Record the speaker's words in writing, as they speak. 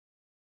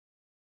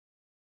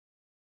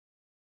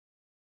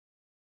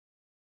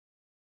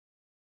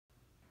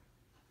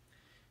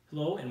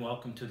Hello and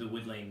welcome to the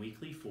Wood Lane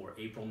Weekly for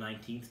April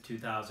 19th,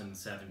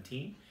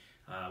 2017.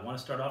 I want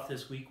to start off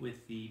this week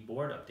with the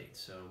board updates.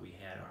 So we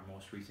had our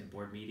most recent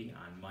board meeting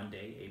on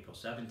Monday, April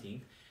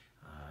 17th.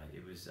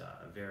 It was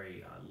a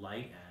very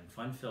light and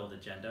fun-filled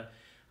agenda.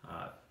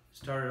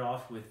 Started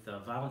off with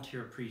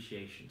Volunteer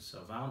Appreciation. So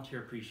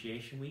Volunteer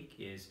Appreciation Week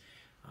is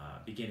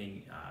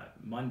beginning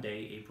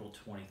Monday, April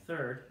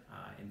 23rd.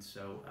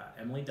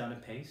 Emily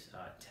Dunapace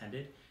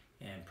attended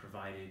and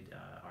provided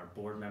our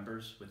board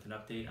members with an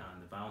update on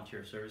the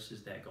volunteer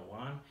services that go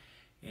on.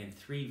 And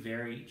three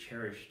very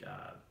cherished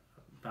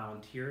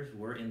volunteers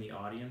were in the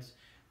audience,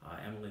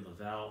 Emily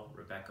Lavelle,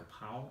 Rebecca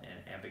Powell, and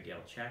Abigail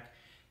Check.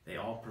 They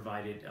all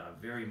provided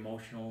very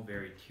emotional,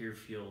 very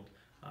tear-filled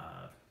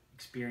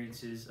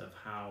experiences of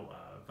how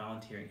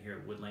volunteering here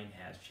at Wood Lane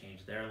has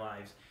changed their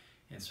lives,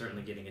 and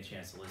certainly getting a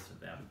chance to listen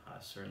to them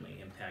certainly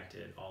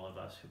impacted all of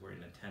us who were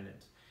in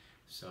attendance.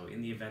 So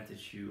in the event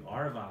that you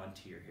are a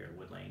volunteer here at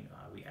Wood Lane,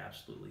 we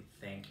absolutely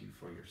thank you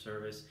for your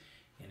service.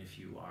 And if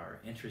you are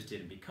interested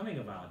in becoming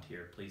a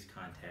volunteer, please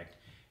contact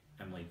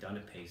Emily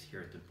Dunapace here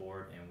at the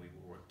board, and we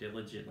will work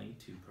diligently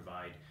to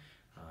provide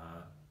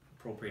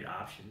appropriate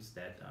options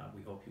that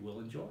we hope you will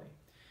enjoy.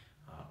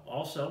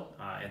 Also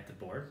at the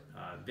board,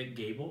 Vic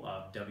Gable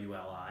of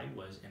WLI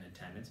was in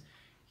attendance.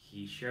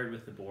 He shared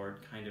with the board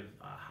kind of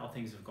how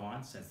things have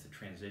gone since the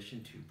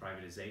transition to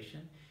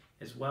privatization,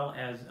 as well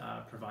as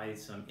provided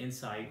some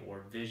insight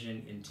or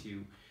vision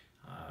into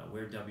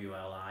where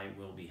WLI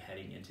will be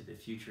heading into the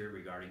future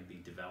regarding the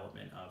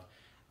development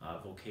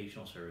of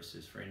vocational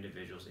services for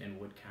individuals in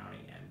Wood County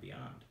and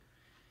beyond.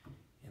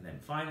 And then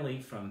finally,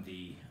 from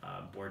the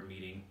board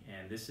meeting,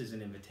 and this is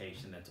an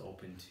invitation that's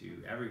open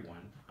to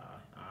everyone,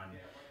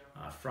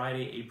 on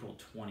Friday, April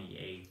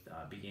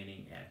 28th,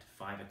 beginning at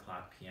 5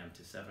 o'clock p.m.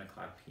 to 7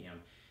 o'clock p.m.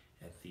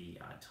 at the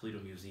Toledo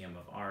Museum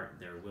of Art,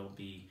 there will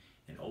be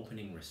an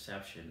opening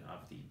reception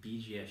of the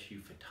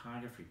BGSU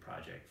photography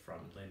project from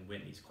Lynn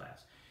Whitney's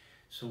class.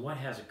 So what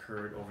has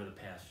occurred over the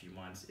past few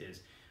months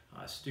is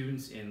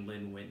students in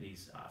Lynn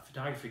Whitney's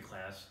photography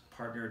class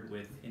partnered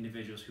with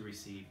individuals who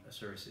receive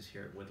services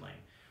here at Wood Lane.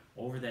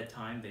 Over that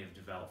time, they've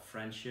developed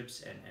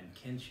friendships and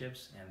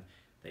kinships, and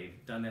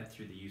they've done that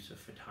through the use of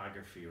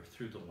photography or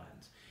through the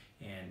lens.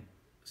 And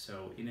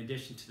so in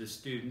addition to the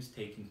students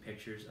taking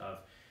pictures of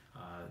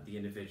the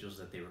individuals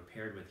that they were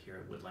paired with here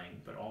at Wood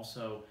Lane, but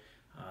also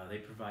they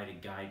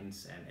provided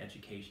guidance and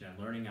education and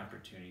learning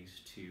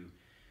opportunities to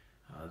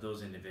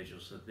those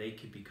individuals so that they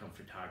could become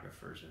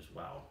photographers as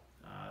well.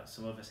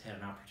 Some of us had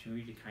an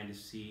opportunity to kind of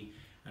see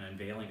an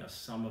unveiling of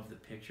some of the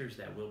pictures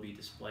that will be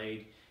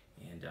displayed,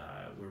 and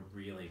we're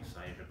really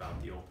excited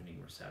about the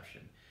opening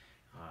reception.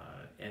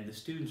 And the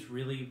students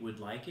really would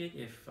like it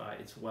if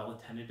it's a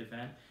well-attended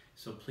event,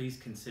 so please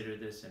consider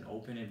this an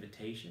open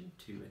invitation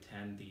to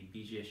attend the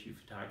BGSU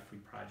Photography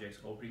Project's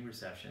opening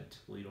reception at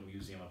Toledo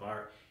Museum of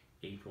Art,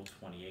 April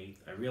 28th.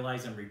 I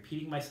realize I'm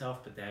repeating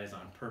myself, but that is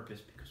on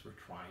purpose because we're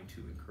trying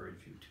to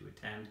encourage you to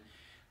attend.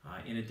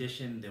 In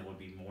addition, there will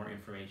be more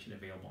information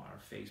available on our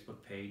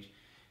Facebook page,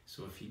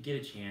 so if you get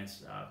a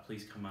chance,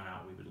 please come on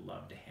out. We would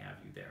love to have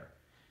you there.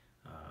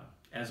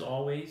 As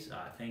always,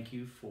 thank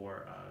you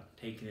for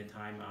taking the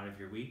time out of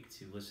your week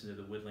to listen to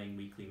the Wood Lane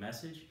Weekly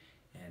Message,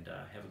 and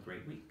have a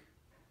great week.